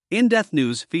In-depth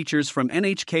news features from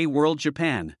NHK World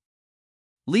Japan.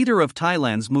 Leader of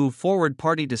Thailand's Move Forward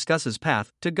Party discusses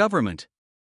path to government.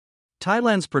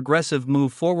 Thailand's Progressive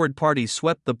Move Forward Party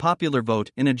swept the popular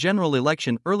vote in a general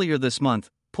election earlier this month,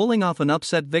 pulling off an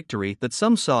upset victory that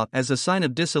some saw as a sign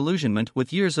of disillusionment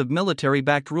with years of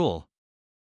military-backed rule.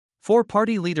 For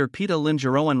party leader Pita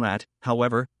Limjaroenrat,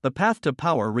 however, the path to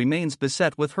power remains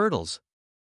beset with hurdles.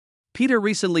 Pita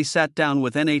recently sat down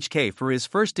with NHK for his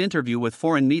first interview with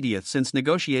foreign media since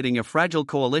negotiating a fragile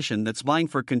coalition that's vying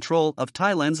for control of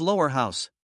Thailand's lower house.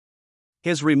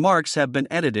 His remarks have been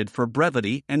edited for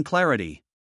brevity and clarity.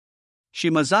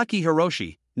 Shimazaki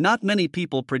Hiroshi: not many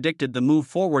people predicted the Move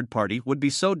Forward Party would be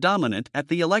so dominant at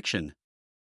the election.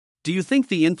 Do you think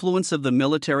the influence of the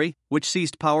military, which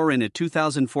seized power in a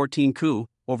 2014 coup,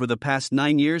 over the past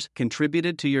 9 years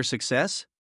contributed to your success?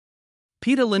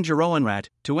 Pita Limjaroenrat: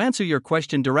 to answer your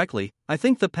question directly, I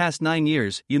think the past 9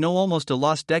 years, almost a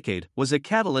lost decade, was a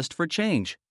catalyst for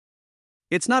change.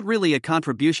 It's not really a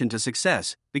contribution to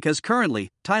success, because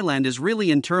currently, Thailand is really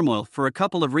in turmoil for a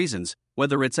couple of reasons,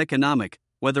 whether it's economic,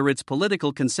 whether it's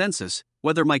political consensus,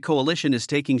 whether my coalition is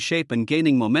taking shape and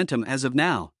gaining momentum as of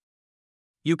now.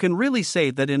 You can really say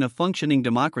that in a functioning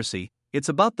democracy, it's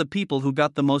about the people who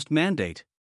got the most mandate.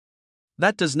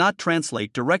 That does not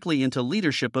translate directly into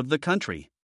leadership of the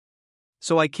country.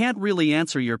 So I can't really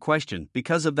answer your question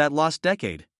because of that lost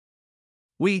decade.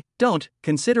 We don't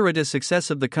consider it a success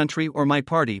of the country or my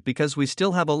party because we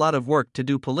still have a lot of work to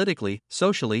do politically,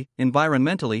 socially,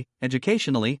 environmentally,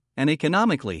 educationally, and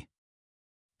economically.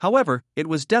 However, it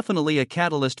was definitely a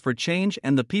catalyst for change,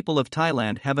 and the people of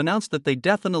Thailand have announced that they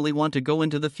definitely want to go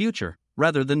into the future,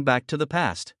 rather than back to the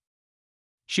past.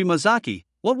 Shimazaki: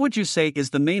 what would you say is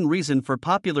the main reason for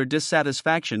popular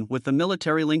dissatisfaction with the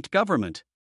military-linked government?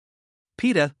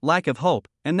 Pita: lack of hope,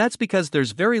 and that's because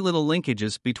there's very little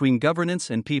linkages between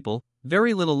governance and people,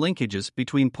 very little linkages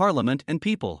between parliament and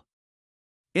people.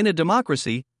 In a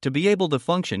democracy, to be able to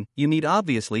function, you need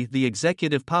obviously the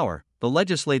executive power, the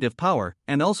legislative power,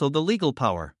 and also the legal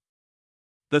power.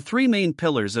 The three main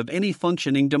pillars of any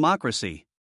functioning democracy.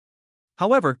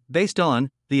 However, based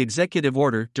on the executive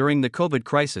order during the COVID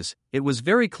crisis, it was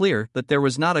very clear that there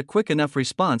was not a quick enough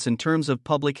response in terms of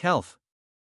public health.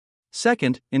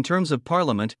 Second, in terms of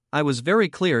parliament, I was very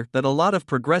clear that a lot of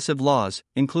progressive laws,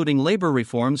 including labor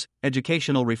reforms,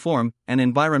 educational reform, and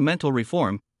environmental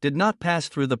reform, did not pass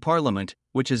through the parliament,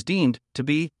 which is deemed to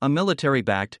be a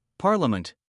military-backed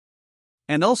parliament.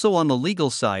 And also on the legal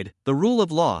side, the rule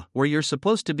of law, where you're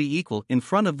supposed to be equal in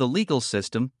front of the legal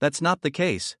system, that's not the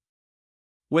case.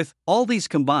 With all these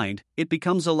combined, it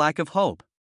becomes a lack of hope.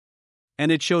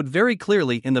 And it showed very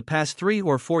clearly in the past 3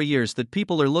 or 4 years that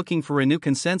people are looking for a new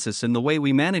consensus in the way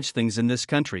we manage things in this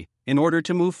country, in order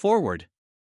to move forward.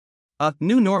 A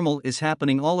new normal is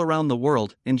happening all around the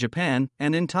world, in Japan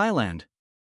and in Thailand.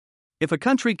 If a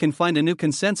country can find a new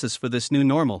consensus for this new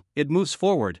normal, it moves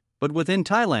forward, but within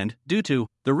Thailand, due to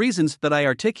the reasons that I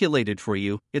articulated for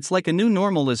you, it's like a new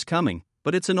normal is coming,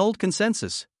 but it's an old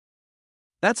consensus.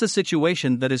 That's a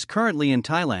situation that is currently in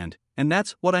Thailand, and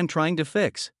that's what I'm trying to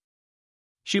fix.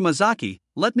 Shimazaki: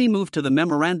 let me move to the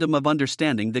Memorandum of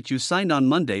Understanding that you signed on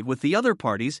Monday with the other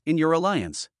parties in your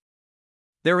alliance.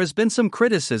 There has been some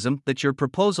criticism that your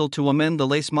proposal to amend the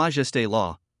lèse-majesté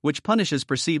law, which punishes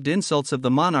perceived insults of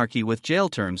the monarchy with jail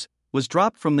terms, was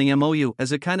dropped from the MOU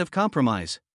as a kind of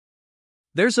compromise.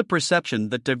 There's a perception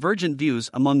that divergent views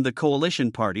among the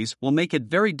coalition parties will make it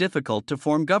very difficult to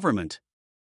form government.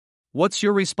 What's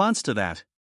your response to that?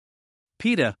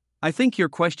 Pita: I think your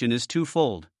question is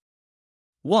twofold.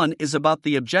 One is about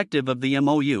the objective of the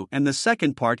MOU, and the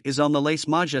second part is on the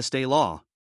lèse-majesté law.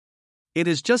 It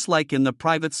is just like in the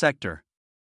private sector.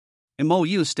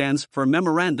 MOU stands for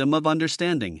Memorandum of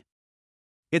Understanding.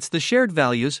 It's the shared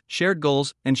values, shared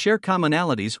goals, and shared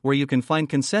commonalities where you can find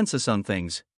consensus on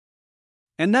things.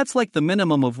 And that's like the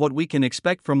minimum of what we can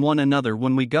expect from one another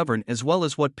when we govern, as well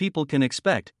as what people can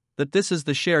expect, that this is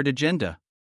the shared agenda.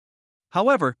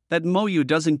 However, that MOU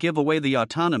doesn't give away the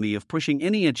autonomy of pushing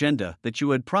any agenda that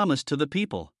you had promised to the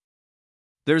people.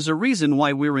 There's a reason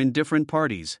why we're in different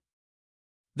parties.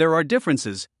 There are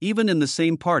differences, even in the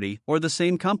same party or the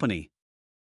same company.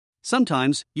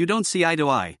 Sometimes, you don't see eye to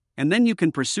eye, and then you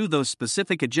can pursue those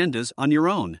specific agendas on your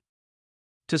own.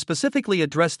 To specifically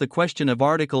address the question of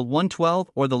Article 112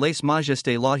 or the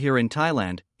lèse-majesté law here in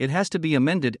Thailand, it has to be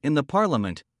amended in the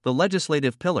parliament, the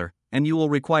legislative pillar, and you will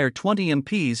require 20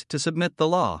 MPs to submit the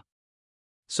law.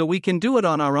 So we can do it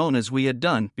on our own as we had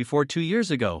done before 2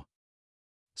 years ago.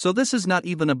 So this is not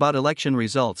even about election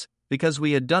results, because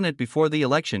we had done it before the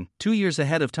election, 2 years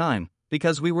ahead of time,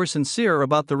 because we were sincere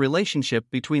about the relationship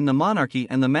between the monarchy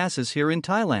and the masses here in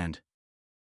Thailand.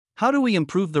 How do we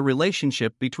improve the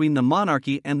relationship between the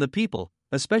monarchy and the people,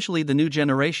 especially the new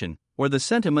generation, where the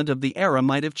sentiment of the era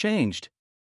might have changed?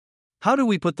 How do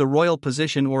we put the royal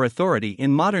position or authority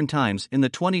in modern times in the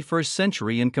 21st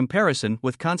century in comparison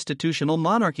with constitutional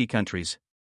monarchy countries?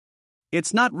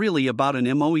 It's not really about an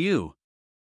MOU.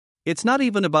 It's not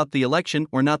even about the election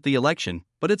or not the election,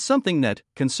 but it's something that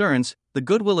concerns the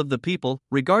goodwill of the people,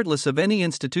 regardless of any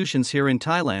institutions here in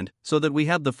Thailand, so that we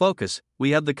have the focus,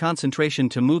 we have the concentration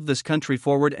to move this country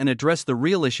forward and address the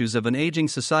real issues of an aging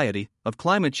society, of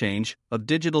climate change, of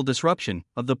digital disruption,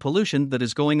 of the pollution that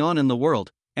is going on in the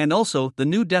world, and also the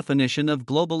new definition of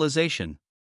globalization.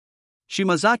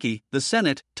 Shimazaki, the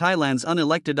Senate, Thailand's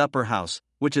unelected upper house,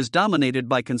 which is dominated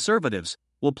by conservatives,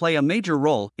 will play a major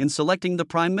role in selecting the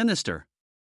prime minister.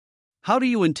 How do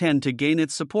you intend to gain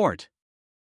its support?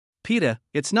 Pita,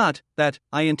 it's not that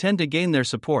I intend to gain their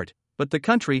support, but the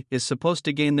country is supposed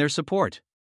to gain their support.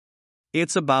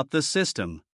 It's about the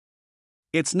system.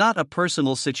 It's not a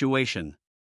personal situation.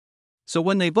 So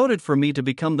when they voted for me to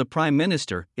become the prime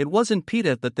minister, it wasn't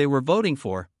Pita that they were voting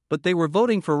for, but they were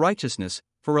voting for righteousness,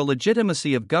 for a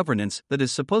legitimacy of governance that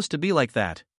is supposed to be like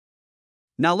that.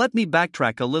 Now let me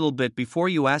backtrack a little bit before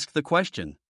you ask the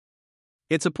question.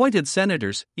 It's appointed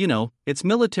senators, it's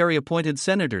military appointed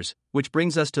senators, which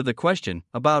brings us to the question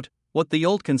about what the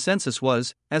old consensus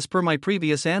was, as per my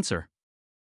previous answer.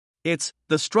 It's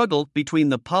the struggle between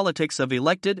the politics of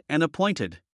elected and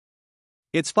appointed.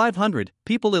 It's 500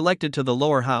 people elected to the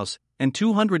lower house, and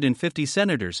 250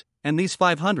 senators, and these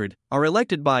 500 are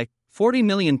elected by 40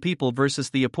 million people versus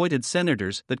the appointed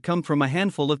senators that come from a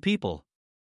handful of people.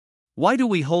 Why do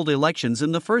we hold elections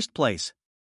in the first place?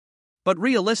 But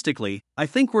realistically, I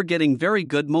think we're getting very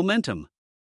good momentum.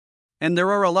 And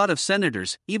there are a lot of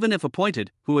senators, even if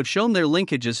appointed, who have shown their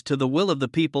linkages to the will of the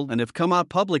people and have come out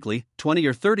publicly, 20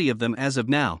 or 30 of them as of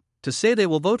now, to say they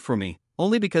will vote for me,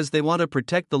 only because they want to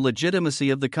protect the legitimacy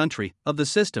of the country, of the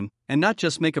system, and not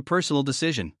just make a personal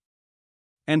decision.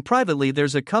 And privately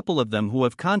there's a couple of them who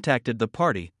have contacted the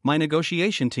party, my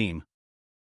negotiation team.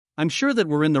 I'm sure that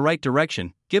we're in the right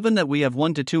direction, given that we have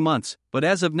 1 to 2 months, but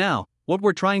as of now, what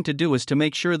we're trying to do is to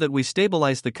make sure that we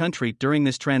stabilize the country during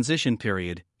this transition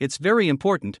period. It's very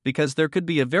important because there could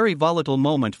be a very volatile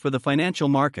moment for the financial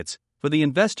markets, for the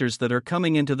investors that are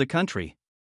coming into the country.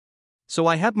 So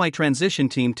I have my transition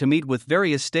team to meet with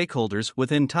various stakeholders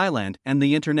within Thailand and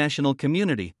the international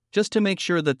community, just to make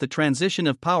sure that the transition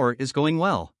of power is going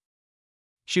well.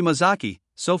 Shimazaki,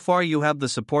 so far you have the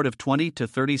support of 20 to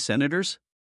 30 senators?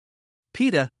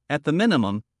 Pita, at the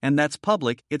minimum, and that's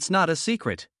public, it's not a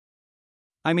secret.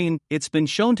 I mean, it's been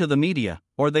shown to the media,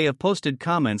 or they have posted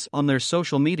comments on their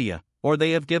social media, or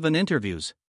they have given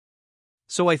interviews.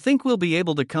 So I think we'll be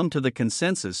able to come to the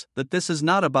consensus that this is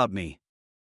not about me.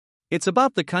 It's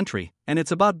about the country, and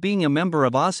it's about being a member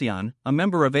of ASEAN, a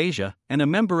member of Asia, and a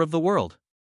member of the world.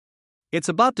 It's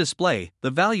about display the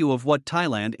value of what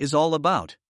Thailand is all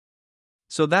about.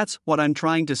 So that's what I'm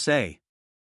trying to say.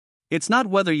 It's not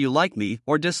whether you like me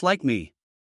or dislike me.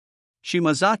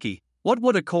 Shimazaki, what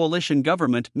would a coalition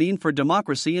government mean for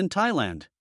democracy in Thailand?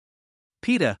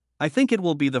 Pita, I think it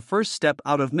will be the first step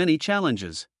out of many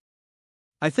challenges.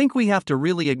 I think we have to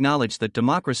really acknowledge that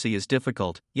democracy is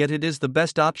difficult, yet it is the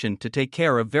best option to take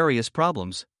care of various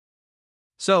problems.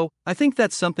 So, I think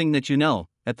that's something that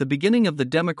at the beginning of the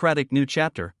democratic new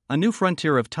chapter, a new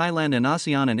frontier of Thailand and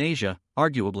ASEAN and Asia,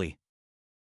 arguably.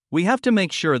 We have to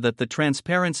make sure that the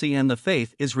transparency and the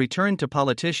faith is returned to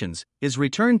politicians, is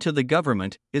returned to the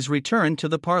government, is returned to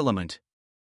the parliament.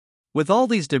 With all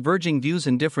these diverging views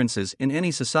and differences in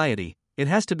any society, it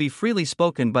has to be freely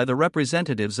spoken by the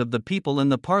representatives of the people in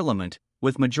the parliament,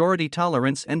 with majority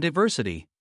tolerance and diversity.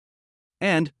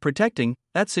 And protecting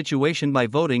that situation by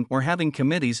voting or having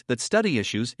committees that study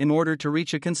issues in order to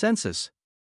reach a consensus.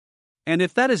 And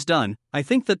if that is done, I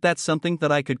think that that's something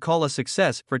that I could call a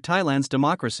success for Thailand's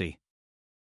democracy.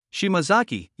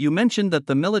 Shimazaki, you mentioned that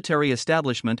the military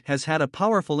establishment has had a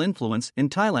powerful influence in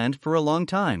Thailand for a long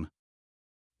time.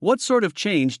 What sort of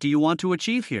change do you want to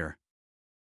achieve here?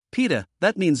 Pita,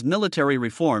 that means military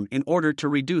reform in order to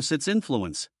reduce its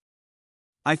influence.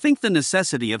 I think the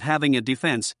necessity of having a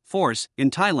defense force in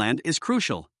Thailand is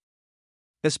crucial.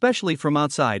 Especially from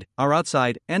outside, our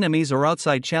outside enemies or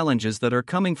outside challenges that are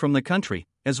coming from the country,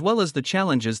 as well as the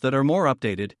challenges that are more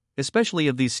updated, especially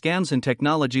of these scams and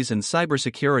technologies and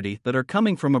cybersecurity that are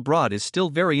coming from abroad is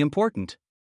still very important.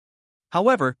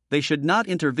 However, they should not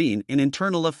intervene in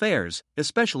internal affairs,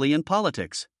 especially in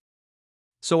politics.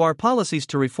 So our policies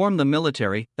to reform the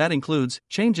military, that includes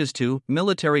changes to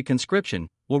military conscription,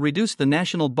 will reduce the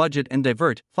national budget and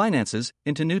divert finances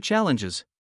into new challenges.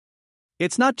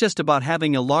 It's not just about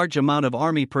having a large amount of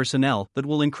army personnel that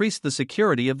will increase the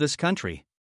security of this country.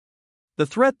 The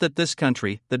threat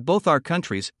that both our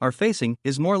countries are facing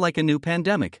is more like a new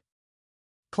pandemic.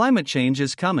 Climate change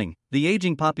is coming, the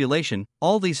aging population,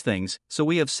 all these things, so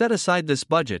we have set aside this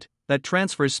budget that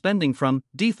transfers spending from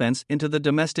defense into the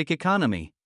domestic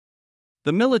economy.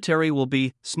 The military will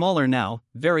be smaller now,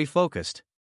 very focused.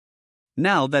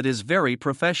 Now that is very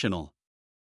professional.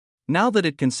 Now that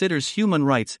it considers human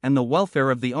rights and the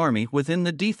welfare of the army within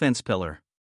the defense pillar.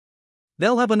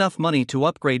 They'll have enough money to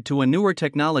upgrade to a newer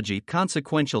technology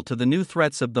consequential to the new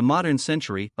threats of the modern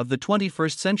century of the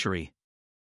 21st century.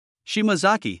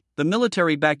 Shimazaki, the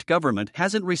military-backed government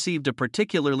hasn't received a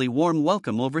particularly warm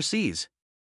welcome overseas.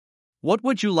 What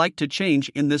would you like to change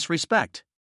in this respect?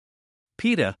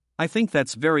 Pita, I think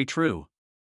that's very true.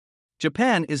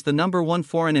 Japan is the #1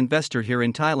 foreign investor here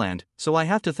in Thailand, so I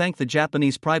have to thank the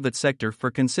Japanese private sector for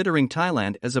considering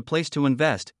Thailand as a place to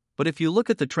invest, but if you look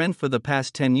at the trend for the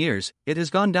past 10 years, it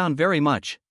has gone down very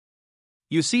much.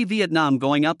 You see Vietnam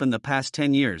going up in the past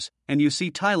 10 years, and you see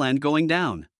Thailand going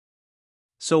down.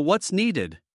 So what's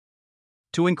needed?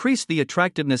 To increase the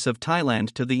attractiveness of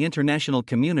Thailand to the international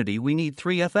community, we need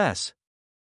 3 Fs.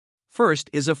 First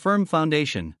is a firm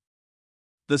foundation.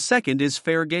 The second is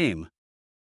fair game.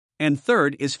 And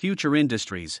third is future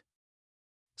industries.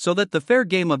 So that the fair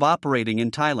game of operating in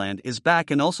Thailand is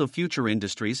back and also future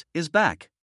industries is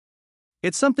back.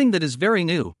 It's something that is very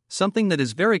new, something that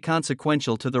is very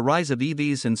consequential to the rise of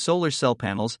EVs and solar cell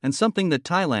panels, and something that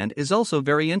Thailand is also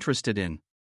very interested in.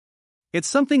 It's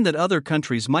something that other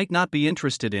countries might not be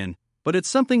interested in, but it's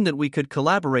something that we could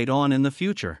collaborate on in the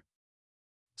future.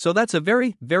 So that's a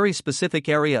very, very specific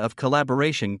area of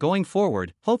collaboration going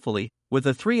forward. Hopefully, with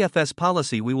a 3 Fs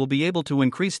policy we will be able to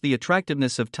increase the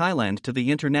attractiveness of Thailand to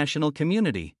the international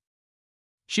community.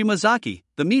 Shimazaki,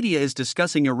 the media is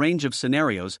discussing a range of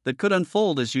scenarios that could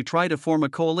unfold as you try to form a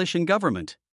coalition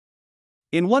government.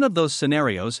 In one of those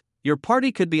scenarios, your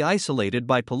party could be isolated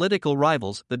by political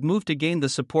rivals that move to gain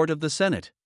the support of the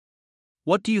Senate.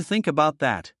 What do you think about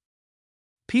that?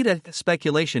 Pita,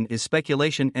 speculation is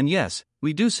speculation, and yes,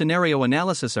 we do scenario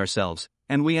analysis ourselves,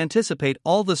 and we anticipate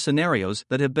all the scenarios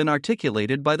that have been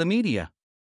articulated by the media.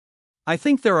 I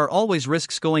think there are always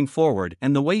risks going forward,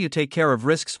 and the way you take care of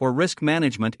risks or risk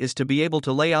management is to be able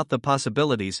to lay out the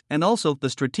possibilities and also the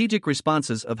strategic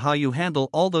responses of how you handle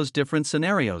all those different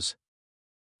scenarios.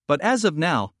 But as of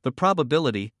now,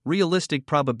 the realistic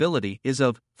probability is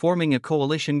of forming a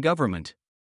coalition government.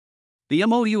 The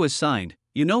MOU is signed.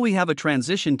 We have a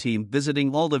transition team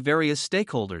visiting all the various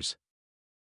stakeholders.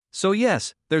 So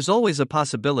yes, there's always a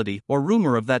possibility or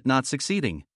rumor of that not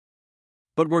succeeding.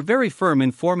 But we're very firm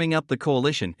in forming up the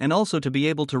coalition and also to be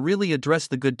able to really address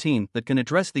the good team that can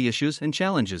address the issues and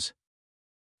challenges.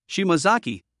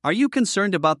 Shimazaki, are you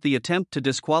concerned about the attempt to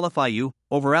disqualify you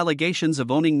over allegations of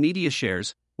owning media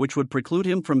shares, which would preclude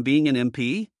him from being an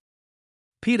MP?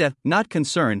 Pita, not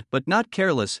concerned but not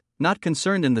careless, not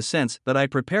concerned in the sense that I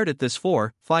prepared it this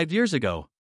 4-5 years ago.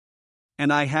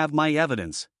 And I have my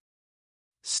evidence.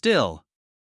 Still,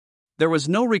 there was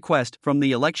no request from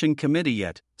the election committee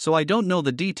yet, so I don't know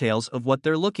the details of what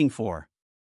they're looking for.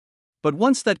 But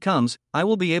once that comes, I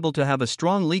will be able to have a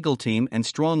strong legal team and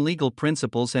strong legal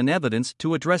principles and evidence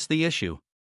to address the issue.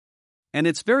 And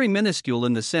it's very minuscule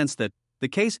in the sense that the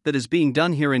case that is being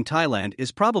done here in Thailand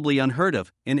is probably unheard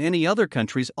of in any other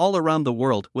countries all around the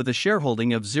world with a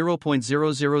shareholding of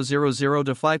 0.0000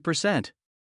 to 5%.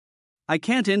 I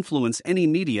can't influence any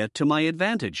media to my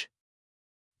advantage.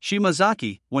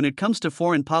 Shimazaki, when it comes to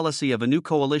foreign policy of a new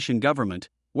coalition government,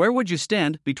 where would you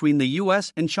stand between the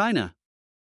US and China?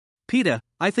 Pita,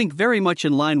 I think very much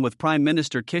in line with Prime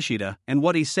Minister Kishida and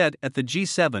what he said at the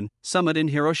G7 summit in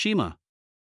Hiroshima.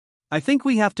 I think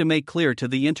we have to make clear to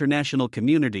the international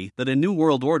community that a new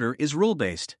world order is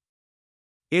rule-based.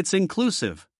 It's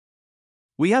inclusive.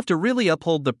 We have to really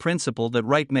uphold the principle that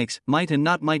right makes might and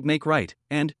not might make right,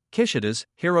 and Kishida's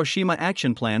Hiroshima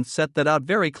action plan set that out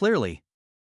very clearly.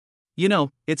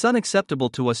 It's unacceptable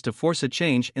to us to force a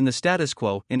change in the status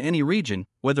quo in any region,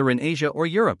 whether in Asia or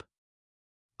Europe.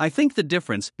 I think the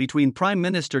difference between Prime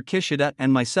Minister Kishida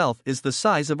and myself is the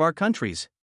size of our countries.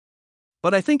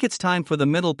 But I think it's time for the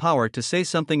middle power to say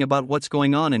something about what's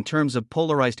going on in terms of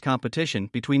polarized competition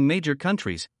between major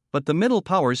countries, but the middle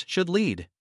powers should lead.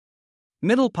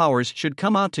 Middle powers should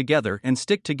come out together and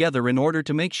stick together in order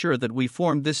to make sure that we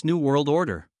form this new world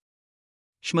order.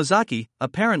 Shimazaki,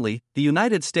 apparently, the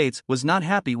United States was not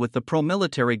happy with the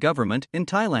pro-military government in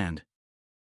Thailand.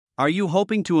 Are you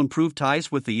hoping to improve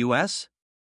ties with the US?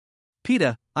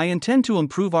 Pita, I intend to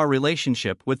improve our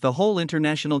relationship with the whole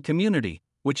international community,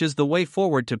 which is the way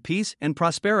forward to peace and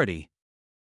prosperity.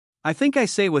 I think I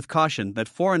say with caution that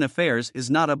foreign affairs is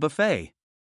not a buffet.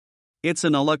 It's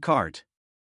an a la carte.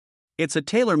 It's a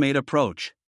tailor-made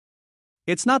approach.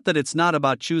 It's not that it's not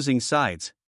about choosing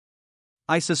sides.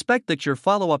 I suspect that your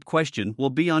follow-up question will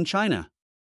be on China.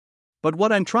 But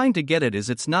what I'm trying to get at is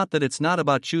it's not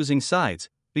about choosing sides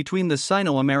between the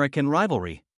Sino-American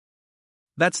rivalry.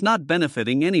 That's not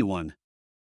benefiting anyone.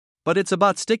 But it's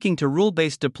about sticking to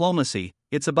rule-based diplomacy,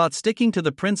 it's about sticking to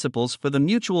the principles for the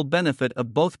mutual benefit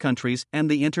of both countries and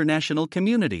the international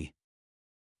community.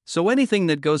 So anything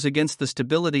that goes against the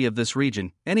stability of this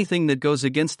region, anything that goes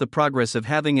against the progress of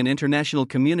having an international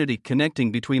community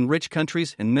connecting between rich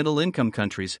countries and middle-income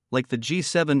countries, like the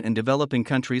G7 and developing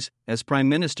countries, as Prime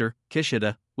Minister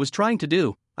Kishida was trying to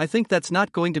do, I think that's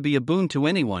not going to be a boon to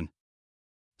anyone.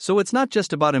 So it's not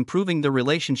just about improving the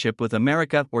relationship with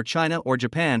America or China or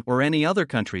Japan or any other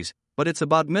countries, but it's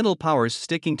about middle powers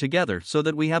sticking together so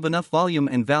that we have enough volume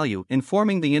and value in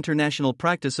forming the international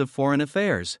practice of foreign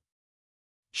affairs.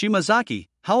 Shimazaki,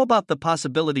 how about the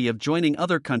possibility of joining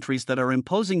other countries that are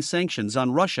imposing sanctions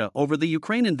on Russia over the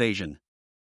Ukraine invasion?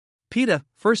 Pita,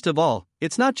 first of all,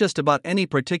 it's not just about any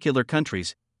particular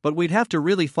countries, but we'd have to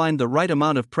really find the right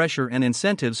amount of pressure and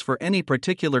incentives for any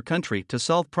particular country to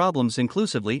solve problems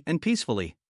inclusively and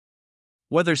peacefully.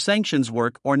 Whether sanctions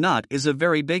work or not is a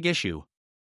very big issue.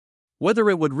 Whether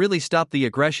it would really stop the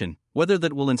aggression, whether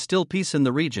that will instill peace in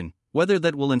the region, whether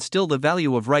that will instill the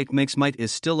value of right makes might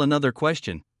is still another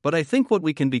question, but I think what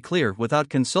we can be clear without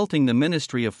consulting the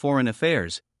Ministry of Foreign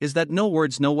Affairs is that no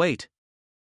words, no weight.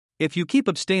 If you keep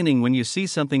abstaining when you see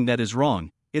something that is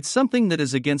wrong, it's something that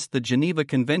is against the Geneva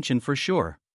Convention for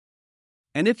sure.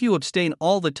 And if you abstain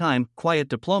all the time, quiet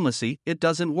diplomacy, it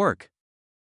doesn't work.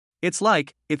 It's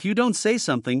like, if you don't say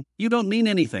something, you don't mean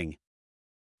anything.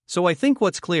 So I think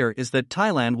what's clear is that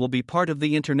Thailand will be part of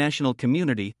the international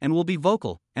community and will be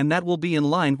vocal, and that will be in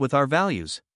line with our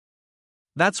values.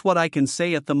 That's what I can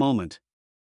say at the moment.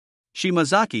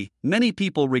 Shimazaki, many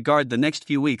people regard the next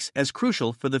few weeks as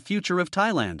crucial for the future of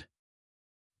Thailand.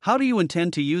 How do you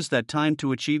intend to use that time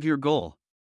to achieve your goal?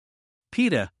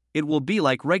 Pita, it will be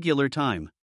like regular time.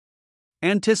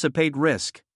 Anticipate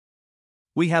risk.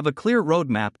 We have a clear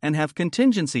roadmap and have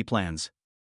contingency plans.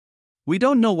 We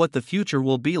don't know what the future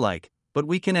will be like, but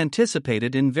we can anticipate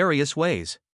it in various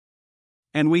ways.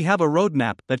 And we have a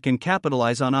roadmap that can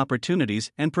capitalize on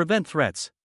opportunities and prevent threats.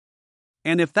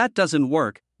 And if that doesn't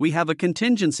work, we have a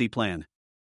contingency plan.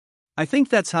 I think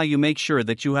that's how you make sure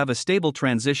that you have a stable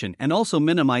transition and also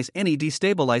minimize any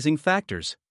destabilizing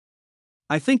factors.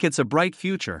 I think it's a bright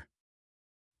future.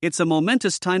 It's a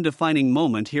momentous time-defining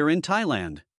moment here in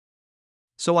Thailand.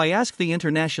 So I ask the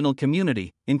international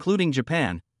community, including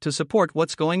Japan, to support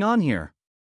what's going on here.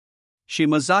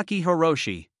 Shimazaki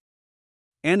Hiroshi,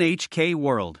 NHK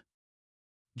World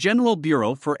General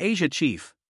Bureau for Asia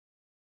Chief.